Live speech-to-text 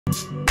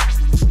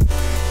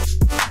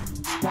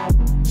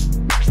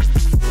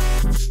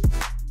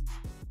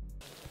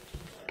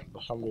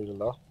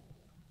alhamdulillah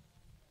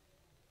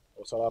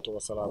wasalaatu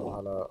wasalaamu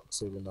ala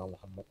sayyidina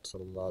muhammad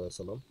sallallahu alayhi wa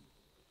sallam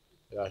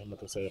yaa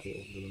himmata sayxi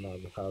uxdilna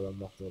bi xaadal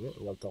maxtari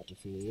wal taxtu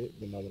fii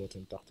bi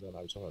nadratin taxtilana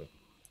bi safari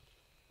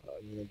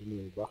ñu leen di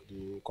nuyu bu baax di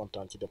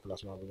kontaan ci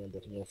déplacement bi ngeen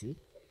def ñëw fii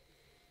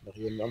ndax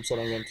yéen ñu am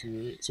solo ngeen ci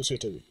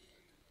société bi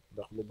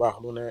ndax lu baax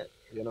lu ne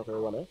yéen a koy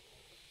wane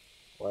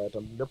waaye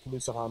itam lépp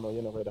luy safaanoo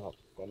yéen a koy defal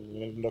kon ñu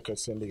leen di ndokkee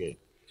seen liggéey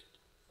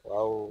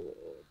waaw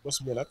bés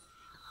bi nag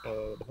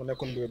dafa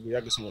nekkoon mbir bu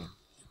yàgg si moom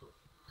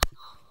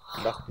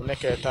ndax bu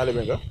nekkee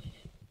taalibe nga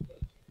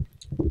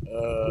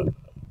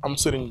am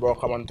sëriñ boo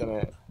xamante ne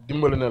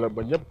dimbale na la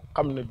ba ñëpp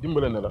xam ne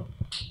dimbale na la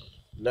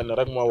lenn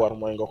rek moo war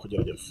mooy nga ko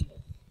jërëjëf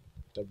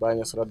te Baye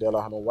Niass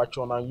radiyallahu anhu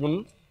wàccoo naa ñun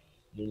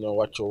ñu ñëw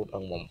wàccoowut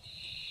ak moom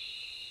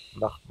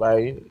ndax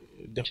Baye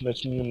def na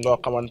ci ñun loo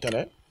xamante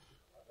ne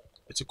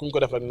ci kuñ ko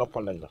def rek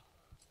noppal nañ la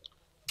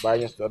Baye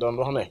Niass da doon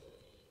wax ne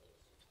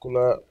ku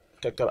la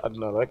tegtal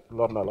àddina rek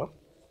lor na la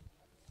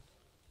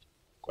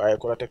waaye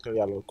ku la tegtal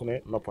yàlla ku ne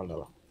noppal na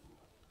la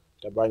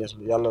te Baye Niass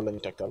bi yàlla lañu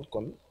tegtal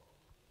kon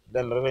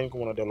lenn rek lañ ko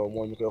mën a delloo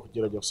mooy ñu koy wax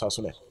jërëjëf saa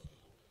su ne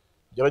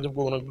jërëjëf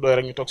googu nag du doy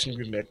rek ñu toog suñu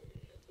biir nekk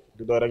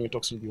du doy rek ñu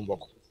toog suñu biir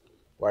mbokk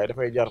waaye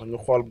dafay jar ñu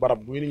xool barab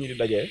bu nit ñi di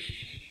dajee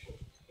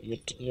ñu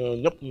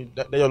ñëpp ñu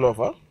dajaloo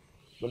fa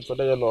buñ fa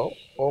dajaloo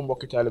oo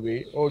mbokki taalibe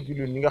yi oo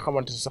jullit ñi nga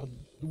xamante si sax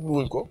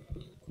jubluwuñ ko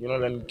ñu ne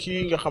leen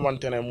kii nga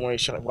xamante ne mooy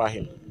Cheikh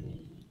Ibrahim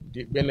di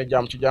benn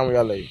jaam ci jaamu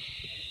yàlla yi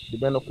di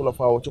benn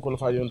xulafaaw ci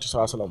xulafaa yonent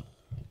saa salaam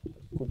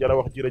ku jar a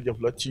wax jërëjëf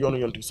la ci yoonu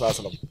yonent saa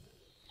salaam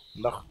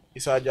ndax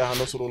isaa jaaha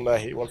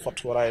nasrullahi wal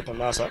fathu wa raayta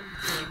naasa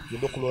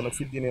yadxuluuna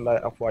fi diinillaahi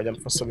afwaajan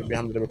fastaghfir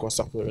bihamdi rabbika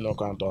wastaghfirhu innahu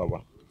kaana tawwaaba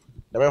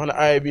damay wax ne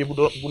aaya bi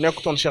bu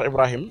nekkutoon Cheikh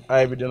Ibrahim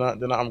aaya bi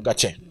dina am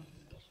gàcce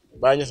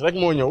Baye Niass rek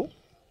moo ñëw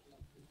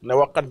ne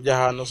waqat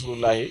jaaha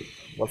nasrullahi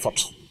wal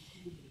fathu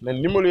ne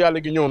ndimbalu yàlla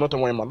gi ñëw na te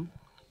mooy man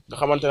nga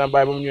xamante ne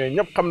Baye ba mu ñëwee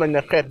ñëpp xam nañ ne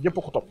xeet yëpp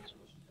ko topp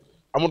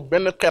amul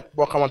benn xeet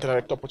boo xamante ne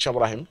rek topp Cheikh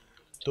Ibrahim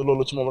te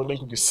loolu ci moom rek dañ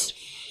ko gis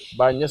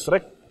Baye Niass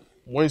rek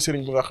mooy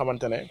sëriñ bi nga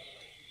xamante ne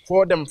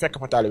foo dem fekk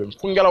fa taalibeem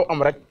fu ngelaw am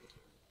rek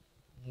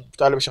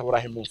taalibe Cheikh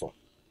Ibrahim bu mu fa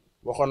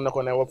waxoon na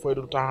ko ne wa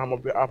faydu taxama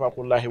bi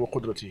afaqullahi wa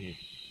qudratihi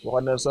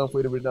waxoon ne sama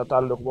faydu bi dina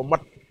tàllale ko ba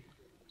mat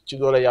ci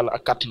doole yàlla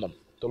ak kàttanam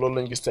te loolu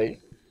lañ gis tey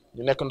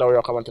ñu nekk ndaw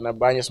yoo xamante ne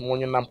Baye Niass moo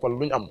ñu nàmpal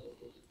luñ am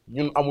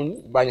ñun amuñ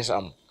Baye Niass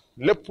am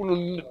lépp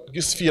lu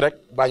gis fii rek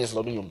Baye Niass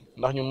la du ñun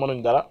ndax ñun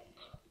mënuñ dara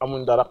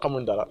amuñ dara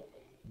xamuñ dara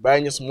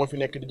Baye Niass moo fi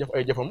nekk di jëf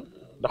ay jëfam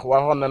ndax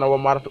waxoon na ne wa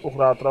maarata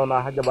uxra traw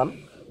naa xajaban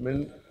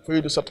min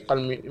faydu sat xal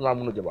mi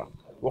imaamu nu jaba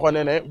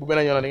waxoon ne bu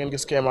beneen yoon da ngeen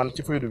gis keemaan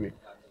ci faydu bi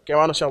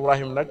keemaanu Cheikh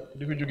Ibrahim nag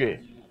di fi jógee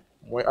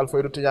mooy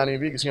alfaydu tijaani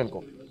bi gis ngeen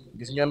ko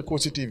gis ngeen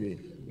Kossy TV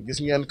gis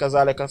ngeen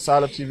kazalika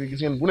Sala TV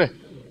gis ngeen bu ne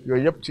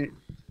yooyu yëpp ci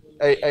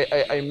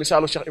ay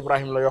misaalu Cheikh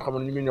Ibrahim la yoo xam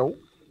ne ñu ngi ñëw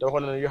te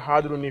waxoon ne yu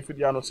xaadiru nii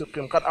fidyaanu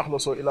sidqin qad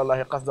axlasoo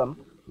ilallaahi qasdan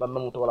lan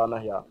namuta wala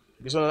nahya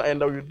gisoon ne ay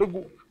ndaw yu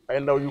dëggu ay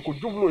ndaw yu ko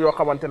jublu yoo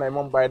xamante ne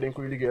moom Baye dañ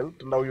koy liggéeyal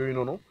te ndaw yooyu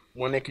noonu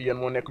moo nekk yéen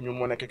moo nekk ñun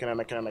moo nekk keneen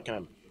ak keneen ak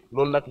keneen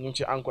loolu nag ñu ngi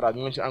ci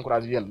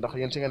encouragé yéen ndax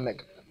yéen ci ngeen nekk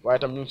waaye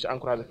itam ñu ngi ci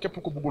encouragé képp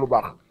ku bëgg lu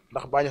baax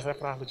ndax Baye Niass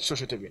référence la ci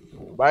société bi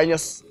Baye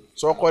Niass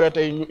soo xoolee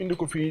tey ñu indi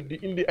ko fii di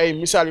indi ay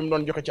misaal yu mu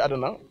doon joxe ci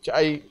àdduna ci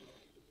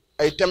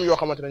ay thèmes yoo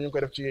xamante ne ñu ngi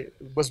koy def ci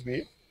bés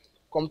bi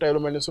comme tey lu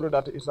mel ni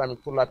Solidarité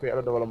Islamique pour la paix et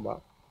le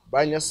développement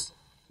Baye Niass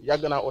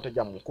yàgg naa oote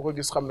jàmm ku ko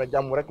gis xam ne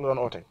jàmm rek la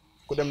doon oote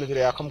ku dem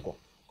Nigeria xam ko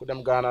ku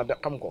dem Ghana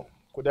xam ko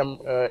ku dem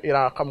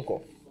Iran xam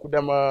ko ku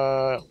dem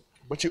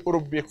ba ci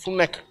Europe bi fu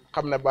nekk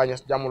xam ne Baye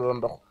Niass jàmm la doon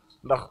dox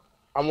ndax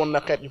amoon na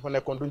xeet yu fa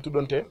nekkoon duñ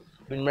tuddante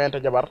duñ mayante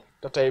jabar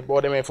te tey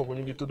boo demee foofu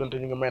ñu ngi tuddante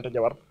ñu ngi mayante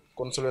jabar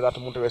kon solidarité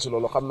mënut a weesu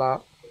loolu xam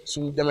naa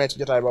suñ demee ci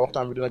jotaay ba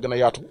waxtaan bi dina gën a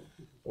yaatu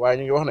waaye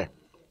ñu ngi wax ne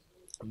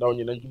ndaw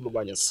ñi nañ jublu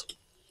Baye Niass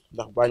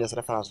ndax Baye Niass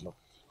référence la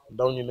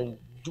ndaw ñi nañ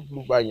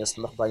jublu Baye Niass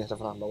ndax Baye Niass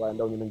référence la waaye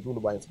ndaw ñi nañ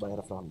jublu Baye Niass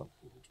référence la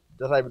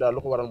jotaay bi daal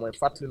lu ko waral mooy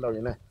fàttali ndaw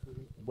ñi ne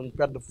buñ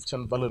perdre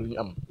seen valeur yi ñu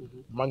am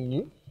mag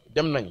ñi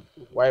dem nañ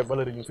waaye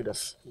valeur yi ñu fi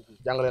des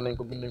jàngale nañ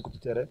ko bind nañ ko ci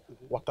téere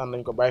waxtaan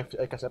nañ ko bàyyi ci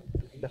ay kaset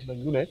def nañ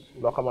ñu ne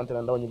loo xamante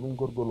ne ndaw ñi buñ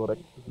góorgóorloo rek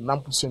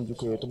namp seen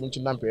jikko yooyu te buñ ci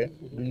nampee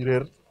duñ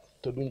réer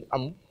te duñ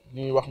am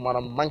ñuy wax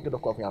maanaam manque de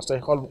confiance tey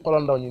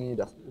xoolal ndaw ñi ni ñuy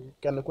def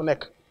kenn ku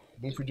nekk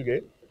buñ fi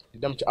jógee di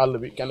dem ci àll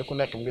bi kenn ku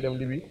nekk mu ngi dem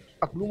Libi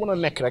ak lu mën a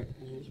nekk rek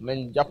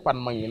nañ jàppaan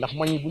mag ñi ndax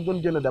mag ñi buñ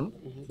doon génn dem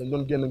dañ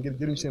doon génn ngir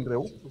jëriñ seen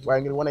réew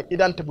waaye ngir wane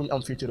identité bu ñu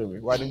am fii ci réew mi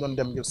waaye dañ doon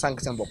dem ngir sànq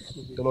seen bopp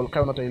te loolu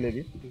xew na tey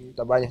léegi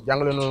te Baye Niass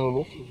jàngale na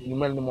loolu ñu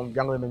mel ni moom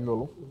jàngale nañ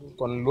loolu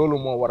kon loolu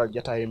moo waral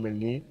jataay mel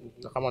nii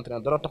nga xamante ne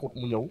dara taxut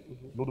mu ñëw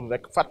lu dul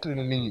rek fàttali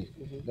na nit ñi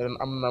ne leen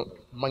am na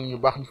mag ñu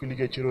baax ñu fi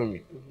liggéey ci réew mi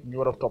ñu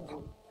war a topp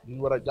ñu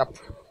war a jàpp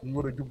ñu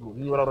war a jublu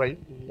ñu war a roy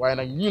waaye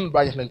nag ñun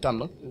Baye Niass lañ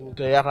tànn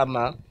te yaakaar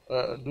naa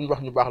duñ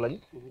wax ñu baax lañ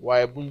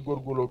waaye buñ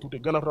góorgóorloo tuuti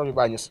gën a roy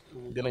Baye Niass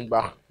dinañ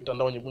baax te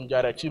ndaw ñi buñ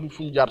jaaree ci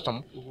fu ñu jaar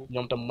tam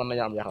ñoom tam mën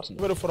nañu am yaakaar si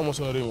affaire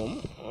formation réew moom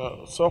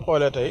soo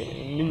xoolee tey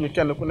nit ñi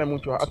kenn ku ne mu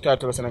ngi ci wax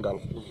actualité la Sénégal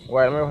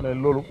waaye damay wax ne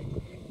loolu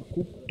ku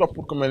topp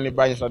ku mel ni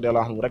Baye Niass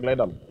radiyallahu anhu rek lay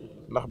dal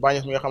ndax Baye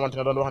Niass mi nga xamante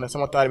ne doon wax ne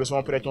sama taalibe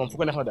sama prêtre moom fu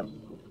ko neex na dem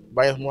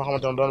Baye Niass moo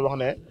xamante ne doon wax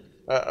ne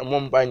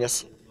moom Baye Niass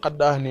xat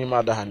daax nii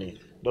maa daax nii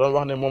doon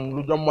wax ne moom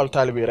lu jommal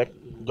taalibe yi rek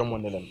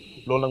jommal ne leen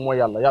loolu nag mooy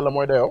yàlla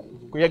mooy dayoo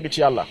ku yegg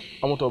ci yàlla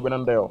amatoo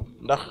beneen dayoo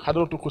ndax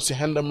xadratu kursi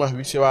xenda max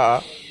wi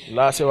siwaa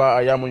laa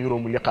siwaa yaa ma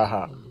yuróomu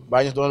liqaaha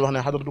Baye Niass doon wax ne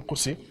xadratu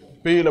kursi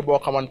pays la boo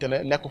xamante ne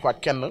nekku fa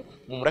kenn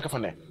moom rek a fa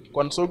ne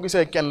kon soo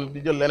gisee kenn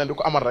di jël leneen di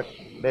ko amal rek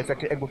day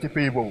fekk eggu ci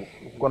pays boobu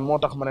kon moo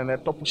tax ma ne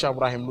topp Cheikh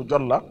Ibrahim lu jot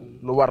la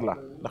lu war la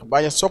ndax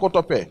Baye Niass soo ko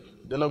toppee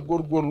dana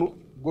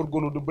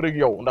góorgóorlu du bëreeg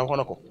yow ndax wax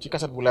na ko ci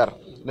kaset bu leer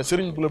ne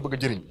sëriñ bu la bëgg a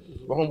jëriñ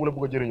waxuma bu la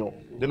bëgg a jëriñoo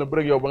dina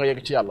bëreeg yow ba nga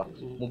yegg ci yàlla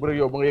mu bëreeg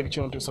yow ba nga yegg ci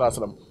yonent bi sallallahu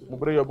alayhi wasallam mu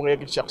bëreeg yow ba nga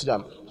yegg ci Cheikh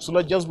Tidiane su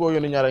la jas boo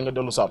yónni ñaareel nga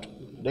dellu saatu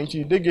da nga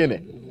ciy déggee ne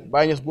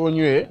Baye Niass boo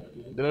ñëwee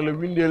dina la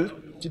windeel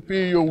ci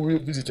pays yow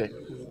visité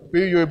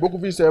pays yooyu boo ko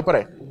visité ba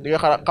pare di nga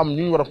xam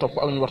ñu ñu war a topp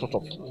ak ñu war a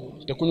topp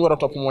te ku ñu war a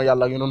topp mooy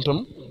yàlla ak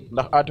yonentam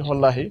ndax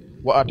aatihullaahi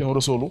wa aatihu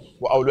rasulu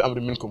wa awli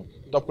amri minkum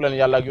topp leen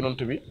yàlla ak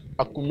yonent bi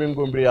ak ku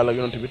méngoo mbir yàlla ak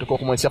yonent bi te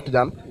kooku mooy Cheikh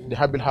Tidiane di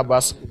Habil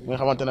Habas mi nga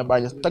xamante ne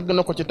Baye Niass tagg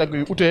na ko ci tagg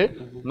yu utee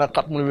nag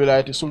xatmul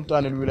wilayati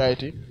sultaanil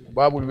wilayati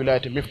baabul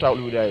wilayati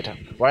miftaahul wilayata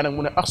waaye nag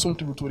mu ne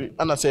axsumtu bi tuuri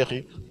ana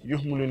seexi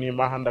yuhmulu nii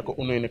maaxandaka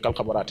unuy ni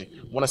kalxabaraati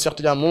mu ne Cheikh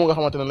Tidiane moomu nga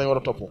xamante ne lañ war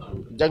a topp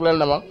jagleel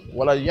na ma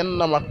wala yenn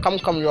na ma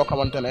xam-xam yoo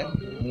xamante ne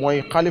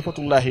mooy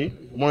xalifatullahi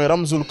mooy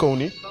ramzul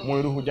kawni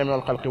mooy ruuxu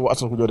jamiul xalqi wa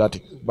asal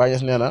hujodaati Baye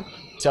Niass nee na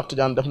Cheikh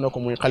Tidiane def na ko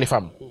muy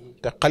xalifaam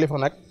te xalifa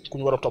nag ku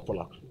ñu war a topp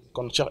la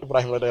kon Cheikh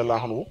Ibrahima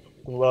radiyallahu anhu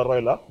ku ñu war a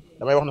roy la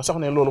damay wax ne sax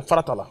ne loolu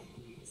farata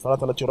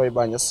la ci roy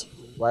Baye Niass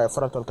waaye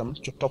faratal tam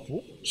ci topp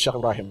Cheikh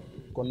Ibrahim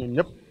kon ñun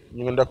ñëpp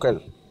ñu ngi ndokkal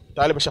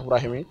taaliba Cheikh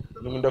Ibrahim yi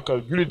ñu ngi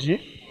ndokkal julit yi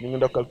ñu ngi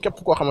ndokkal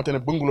képp koo xamante ne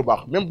bëgg lu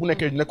baax même bu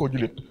nekkee nekkoo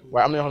julit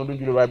waaye am na ñoo xam ne duñ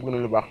julit waaye bëgg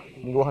nañ lu baax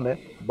ñu ngi wax ne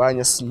Baye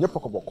Niass ñëpp a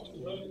ko bokk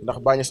ndax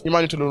Baye Niass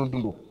humanité la doon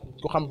dund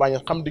ku xam Baye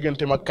Niass xam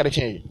digganteem ak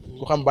chrétien yi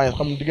ku xam Baye Niass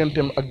xam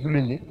digganteem ak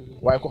julit ñi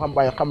waaye ku xam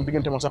Baye Niass xam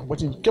digganteem ak sax ba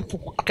ci képp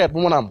xeet bu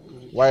mën a am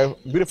waaye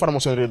mbiri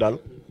franc-maçonnerie daal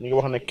ñu ngi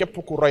wax ne képp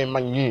ku roy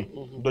mag ñii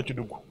doo ci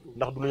dugg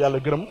ndax du lu yàlla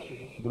gërëm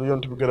du lu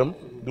yonent bi gërëm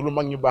du lu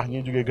mag ñu baax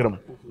ñi jógee gërëm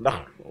ndax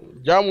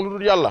jaamu lu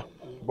dul yàlla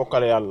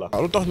bokkale yàlla.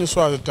 waaw lu tax ñu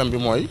choisir thème bi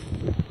mooy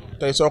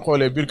tey soo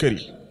xoolee biir kër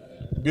yi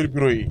biir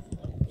bureau yi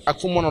ak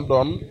fu mën a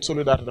doon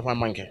solidarité dafa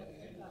manqué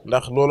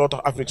ndax looloo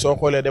tax Afrique soo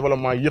xoolee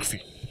développement yéex fi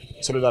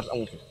solidarité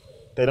amu fi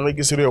tey da ngay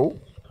gis réew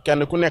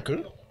kenn ku nekk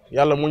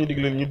yàlla moo ñu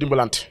digle ñu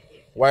dimbalante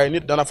waaye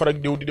nit dana faral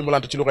diw di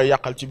dimbalante ci lu koy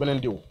yàqal ci beneen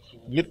diw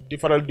nit di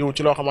faral diw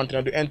ci loo xamante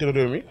ne du intérêt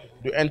réew mi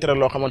du intérêt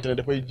loo xamante ne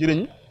dafay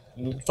jëriñ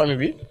famille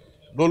bi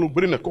loolu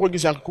bëri na ku ko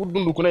gis ku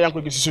dund ku ne yaa ngi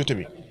koy gis ci société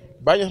bi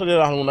Baye Niass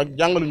radiyallahu anhu nag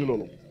jàngaluñu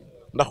loolu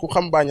ndax ku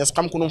xam Baye Niass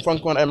xam ku nu mu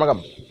fonk woon ay magam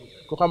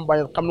ku xam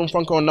Baye Niass xam nu mu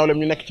fonk woon nawleem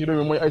ñu nekk ci réew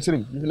mi mooy ay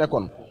sëriñ yu fi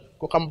nekkoon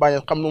ku xam Baye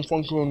Niass xam nu mu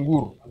fonk woon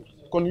nguur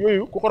kon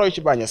yooyu ku ko roy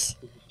ci Baye Niass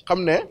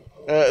xam ne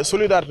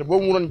solidarité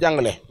boobu mu doon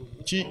jàngale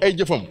ci ay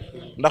jëfam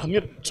ndax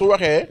nit su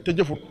waxee te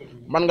jëfut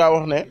man ngaa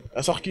wax ne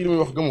sax kii li muy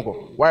wax gëmu ko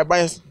waaye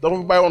Baye Niass dafa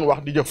fi bàyyi woon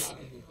wax di jëf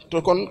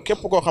te kon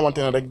képp koo xamante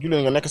ne rek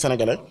jullit nga nekk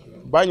sénégalais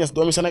Baye Niass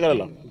doomi sénégalais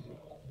la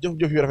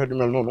jëf-jëf yu rafet yu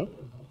mel noonu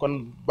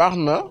kon baax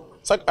na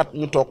chaque at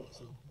ñu toog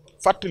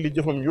fàttali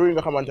jëfam yooyu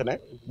nga xamante ne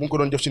mu ngi ko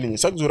doon jëf ci nit ñi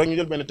chaque jour rek ñu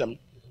jël benn thème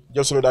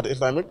jël solidarité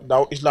islamique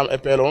daaw islam et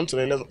paix la woon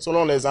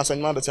selon les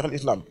enseignements de Cheikh al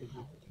Islam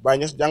Baye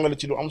Niass jàngale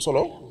ci lu am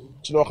solo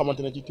ci loo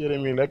xamante ne ci téere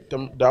mi rek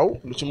tam daaw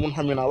lu ci mun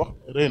xam naa wax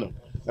rëy na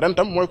ren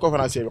tam mooy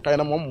conférencier bi xëy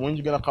na moom moo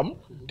ñu gën a xam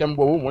thème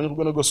boobu moo ñu ko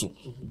gën a gëstu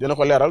dina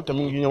ko leeral te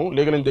mu ngi ñëw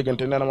léegi lañ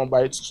déggante nee na ma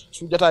Baye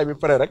su jotaay bi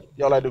pare rek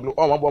yow laay déglu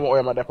ooma boo ma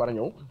ooyee ma départ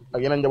ñëw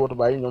ak yeneen njabootu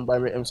Baye ñoom Baye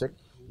may MSEC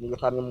ñu ngi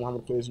xaar ñoom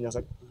Mouhamed Khoureychi Niass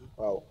ak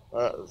waaw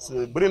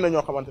bëri na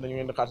ñoo xamante ne ñu ngi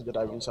leen di xaar ci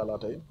jotaay bi incha allah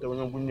tey te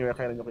ñoom bu ñu ñëwee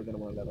xëy na ñoo koy gën a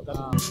mën a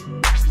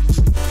leeral